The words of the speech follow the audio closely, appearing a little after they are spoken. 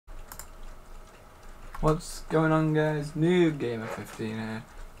What's going on, guys? New Gamer 15 here.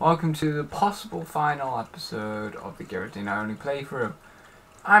 Welcome to the possible final episode of the giratina only playthrough.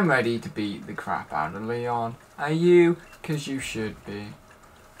 I'm ready to beat the crap out of Leon. Are you? Because you should be.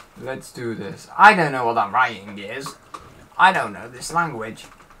 Let's do this. I don't know what that writing is. I don't know this language.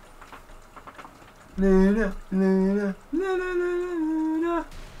 Yeah.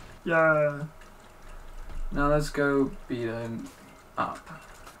 Now let's go beat him up.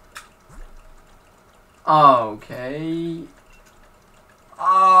 Okay. Oh,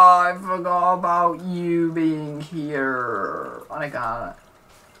 I forgot about you being here. Oh my god.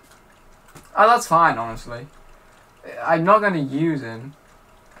 Oh, that's fine, honestly. I'm not going to use him.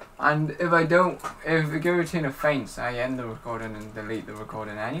 And if I don't, if the giratina faints, I end the recording and delete the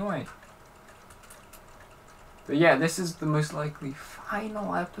recording anyway. But yeah, this is the most likely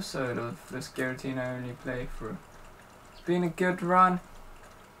final episode of this giratina only playthrough. It's been a good run.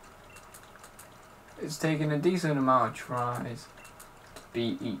 It's taken a decent amount of tries to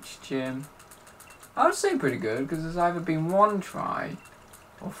beat each gym. I would say pretty good, because there's either been 1 try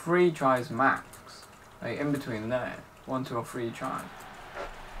or 3 tries max. Like in between there. 1, 2 or 3 tries.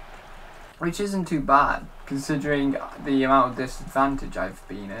 Which isn't too bad, considering the amount of disadvantage I've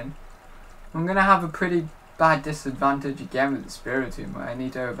been in. I'm going to have a pretty bad disadvantage again with the Spiritomb, where I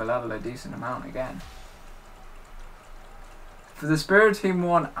need to overlevel a decent amount again. For the Spiritomb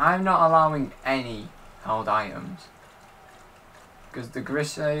one, I'm not allowing any held items. Because the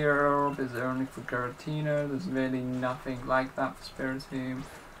Grishayer Orb is only for Giratina, there's really nothing like that for Spiritomb.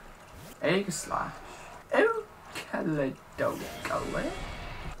 Egg Slash. Oh, Caledo, go it.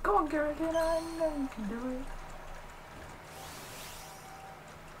 Go on, Giratina, I know you can do it.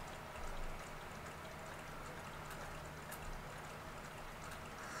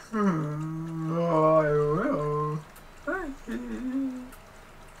 I will.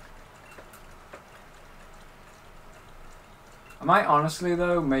 I might honestly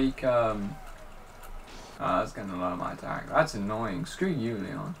though make that's gonna lower my attack. That's annoying. Screw you,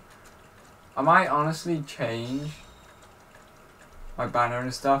 Leon. I might honestly change my banner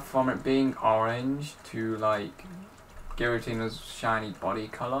and stuff from it being orange to like Giratina's shiny body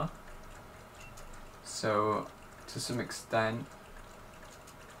colour. So to some extent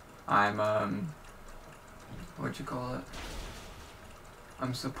I'm what do you call it?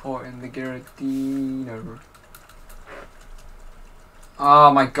 I'm supporting the Giratina.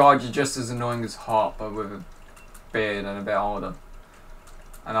 Oh my god, you're just as annoying as Hot, but with a beard and a bit older.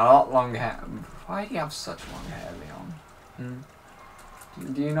 And a lot longer hair. Why do you have such long hair, Leon?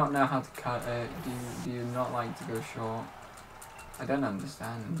 Do you not know how to cut it? Do you not like to go short? I don't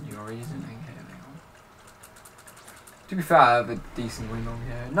understand your reasoning here, Leon. To be fair, I have a decent long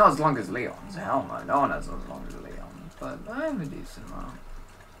hair. Not as long as Leon's. Hell no, no one has as long as Leon's. But I have a decent amount.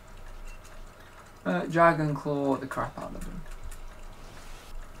 Dragon Claw the crap out of him.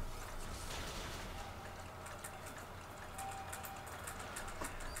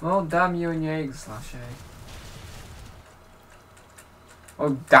 Well, damn you and your Egg Slash, eh?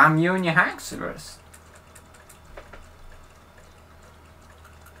 Oh, damn you and your Haxorus.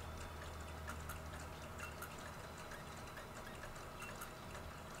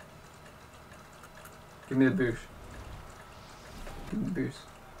 Give me the boost. Give me the boost.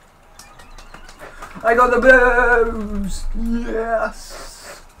 I got the boost!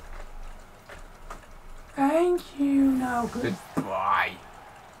 Yes! Thank you, now goodbye.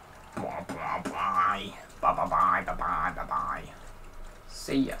 Bye bye bye. Bye bye bye bye bye bye bye.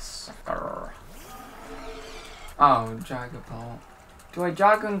 See ya, sucker. Oh, Dragapult. Do I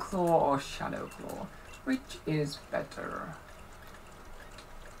Dragon Claw or Shadow Claw? Which is better?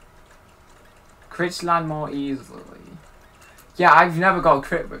 Crits land more easily. Yeah, I've never got a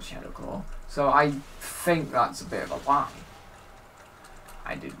crit with Shadow Claw, so I think that's a bit of a lie.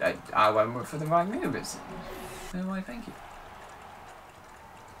 I went for the right move, it seems. So why, thank you.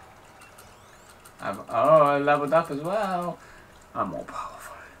 I leveled up as well. I'm more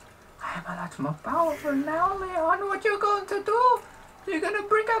powerful. I'm a lot more powerful now, Leon. What you going to do? You're going to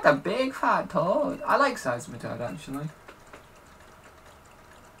bring out a big fat toad. I like Seismitoad, actually.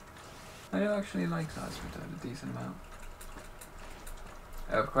 I do actually like Seismitoad a decent amount.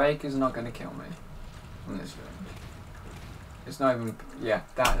 Quake is not going to kill me on this range. It's not even... Yeah,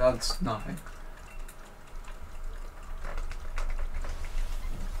 that's nothing.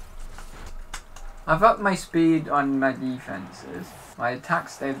 I've upped my speed on my defenses. My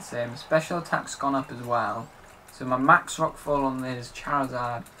attacks stay the same. Special attack's gone up as well. So my max rockfall on this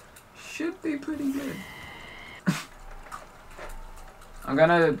Charizard should be pretty good. I'm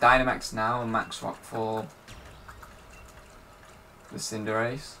gonna Dynamax now and max rockfall the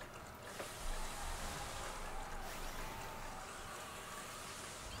Cinderace.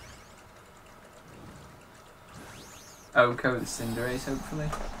 Oko the Cinderace, hopefully.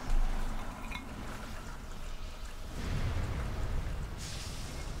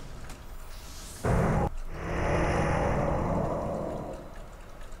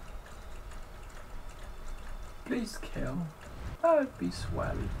 Please kill. That'd be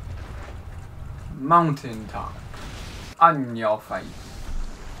swell. Mountain top. On your face.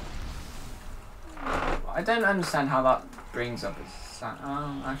 I don't understand how that brings up a sound.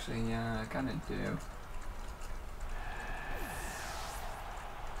 Oh, actually, yeah, I kind of do.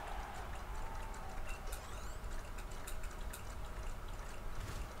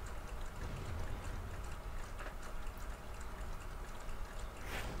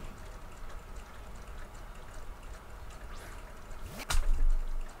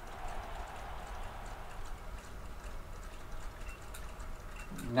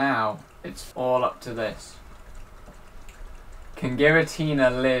 Now, it's all up to this. Can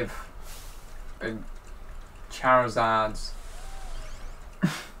Giratina live in Charizard's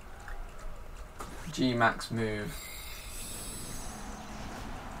G-Max move?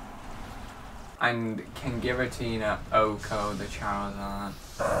 And can Giratina Oko the Charizard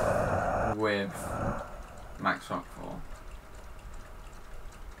with Max Rock 4?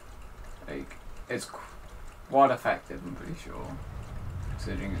 Like, it's quite effective, I'm pretty sure.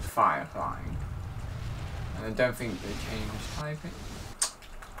 Considering it's fire flying. And I don't think they changed typing.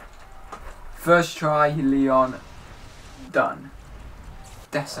 First try, Leon, done.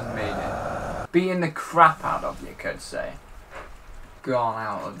 Decimated. Beating the crap out of you, could say. Gone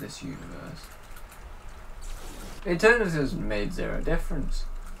out of this universe. It turns out it's made zero difference.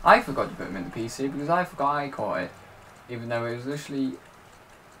 I forgot to put him in the PC because I forgot I caught it. Even though it was literally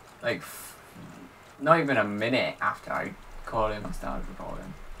like not even a minute after I caught him I started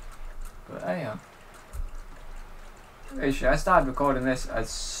recording. But anyhow. Actually, I started recording this as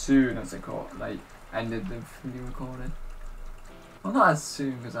soon as I ended the video recording. Well, not as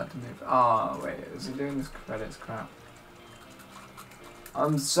soon because I had to move. Oh wait, is he doing this credits crap?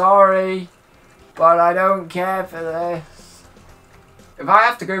 I'm sorry, but I don't care for this. If I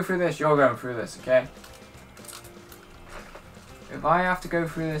have to go through this, you're going through this, okay? If I have to go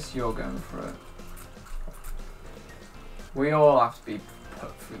through this, you're going through it. We all have to be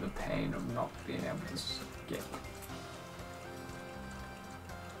put through the pain of not being able to skip.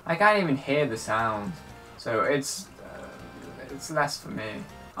 I can't even hear the sound, so it's less for me.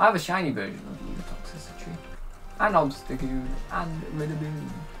 I have a shiny version of Lunar Toxicity, and Obstagoon, and Rillaboom.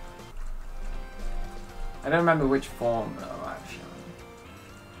 I don't remember which form though, actually.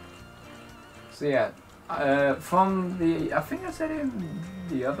 So yeah, from the, I think I said it in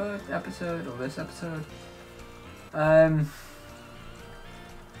the other episode, or this episode.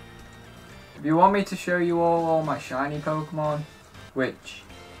 If you want me to show you all my shiny Pokemon, which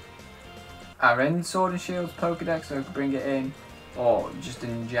are in Sword and Shield's Pokedex, so I could bring it in, or just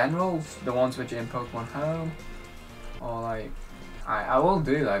in general, the ones which are in Pokemon Home, or like, I will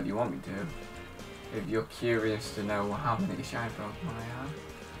do that if you want me to, if you're curious to know how many shiny Pokemon I have.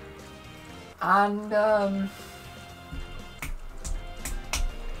 And,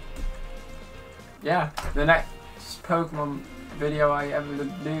 yeah, the next Pokemon video I ever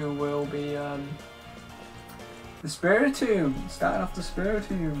do will be, the Spiritomb, starting off the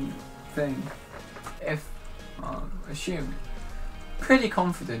Spiritomb thing. If, assume. Pretty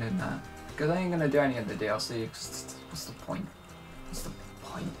confident in that, because I ain't gonna do any of the DLC, cause what's the point? What's the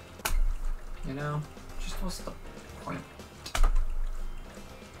point? You know? Just what's the point?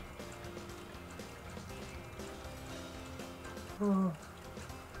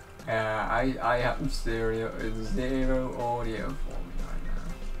 Yeah, I have zero audio for me right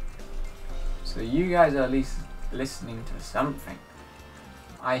now. So you guys are at least listening to something.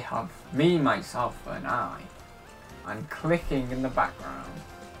 I have me, myself, and I. I'm clicking in the background.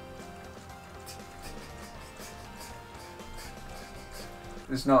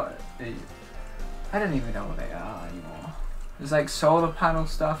 There's not... I don't even know what they are anymore. There's like solar panel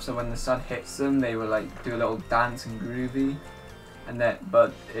stuff, so when the sun hits them, they will like do a little dance and groovy. And then,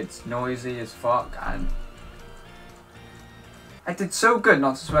 but it's noisy as fuck, and I did so good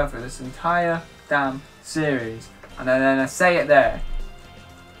not to swear through this entire damn series, and then I say it there.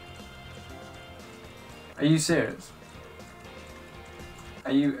 Are you serious?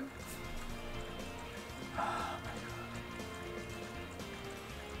 Are you? Oh my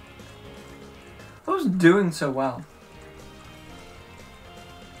God. I was doing so well.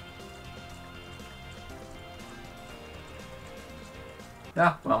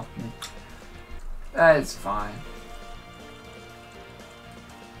 Yeah, well, it's fine.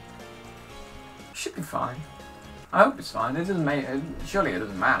 Should be fine. I hope it's fine. It doesn't make. Surely it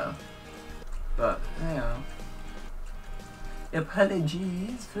doesn't matter. But you know,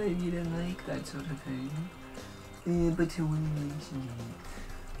 Apologies for if you don't like that sort of thing. But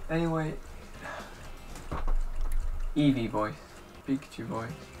anyway, Eevee voice, Pikachu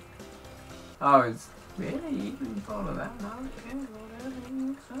voice. Oh, it's really you can follow that now. Okay, whatever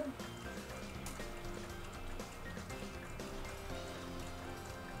you say.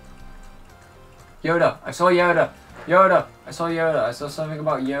 Yoda, I saw Yoda. Yoda, I saw Yoda. I saw something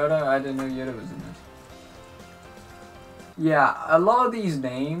about Yoda. I didn't know Yoda was in this. Yeah, a lot of these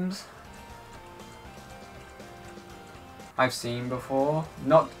names I've seen before.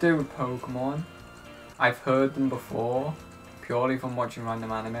 Not to do with Pokemon. I've heard them before, purely from watching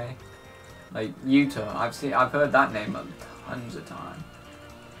random anime. Like Yuta, I've heard that name tons of times.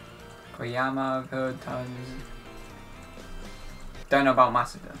 Koyama, I've heard tons. Don't know about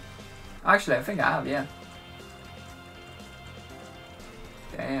Massacre. Actually, I think I have, yeah.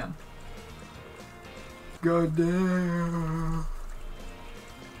 Damn. God damn.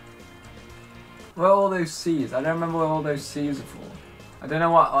 What are all those C's? I don't remember what all those C's are for. I don't know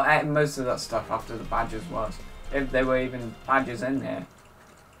what most of that stuff after the badges was. If there were even badges in there.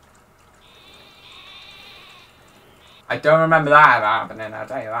 I don't remember that happening, I'll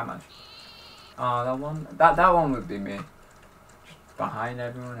tell you that much. Oh, that one? That one would be me. Just behind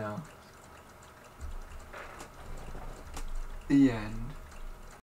everyone else. The end.